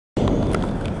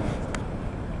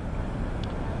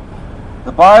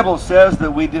The Bible says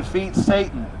that we defeat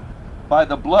Satan by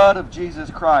the blood of Jesus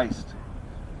Christ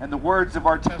and the words of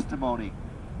our testimony.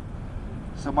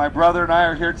 So my brother and I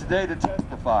are here today to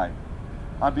testify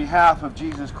on behalf of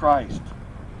Jesus Christ.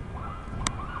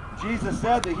 Jesus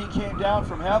said that he came down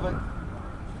from heaven.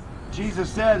 Jesus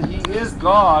said he is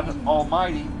God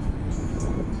Almighty.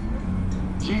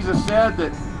 Jesus said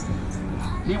that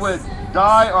he would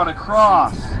die on a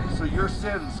cross so your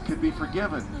sins could be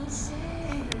forgiven.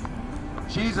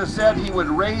 Jesus said he would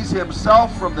raise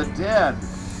himself from the dead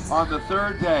on the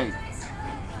third day.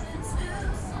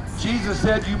 Jesus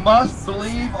said you must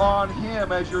believe on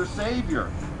him as your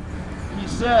Savior. He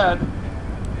said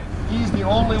he's the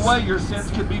only way your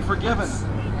sins can be forgiven.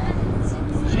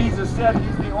 Jesus said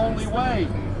he's the only way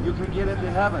you can get into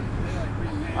heaven.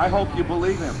 I hope you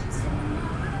believe him,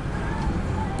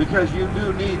 because you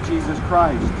do need Jesus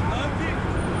Christ.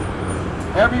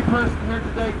 Every person here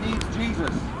today needs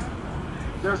Jesus.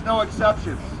 There's no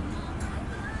exceptions.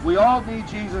 We all need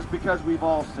Jesus because we've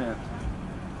all sinned.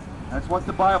 That's what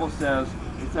the Bible says.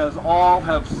 It says all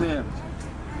have sinned.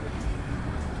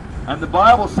 And the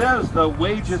Bible says the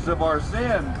wages of our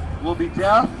sin will be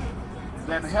death,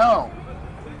 then hell.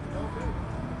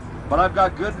 But I've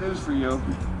got good news for you.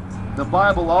 The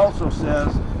Bible also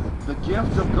says the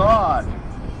gift of God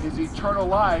is eternal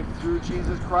life through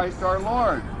Jesus Christ our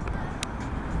Lord.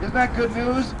 Isn't that good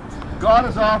news? God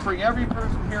is offering every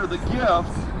person here the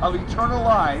gift of eternal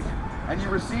life, and you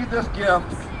receive this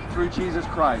gift through Jesus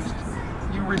Christ.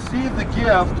 You receive the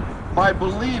gift by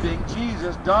believing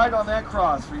Jesus died on that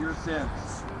cross for your sins.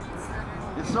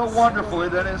 It's so wonderful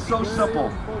and it's so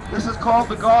simple. This is called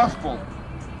the gospel.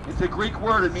 It's a Greek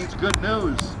word. It means good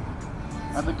news.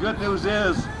 And the good news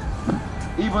is,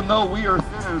 even though we are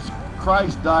sinners,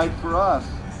 Christ died for us.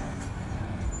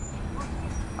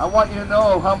 I want you to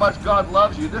know how much God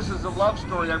loves you. This is a love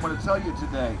story I'm going to tell you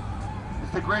today.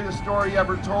 It's the greatest story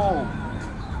ever told.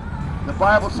 The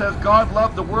Bible says God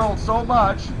loved the world so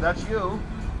much, that's you,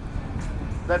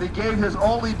 that he gave his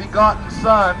only begotten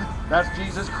Son, that's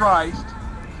Jesus Christ.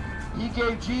 He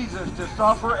gave Jesus to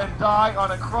suffer and die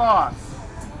on a cross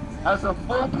as a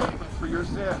full payment for your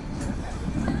sins.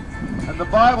 And the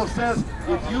Bible says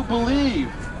if you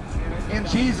believe in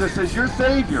Jesus as your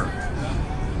Savior,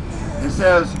 it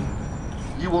says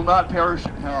you will not perish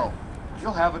in hell.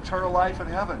 You'll have eternal life in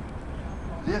heaven.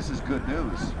 This is good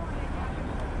news.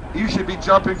 You should be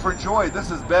jumping for joy. This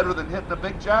is better than hitting a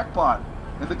big jackpot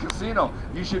in the casino.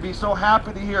 You should be so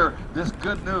happy to hear this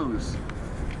good news.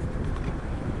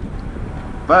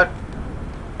 But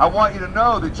I want you to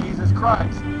know that Jesus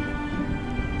Christ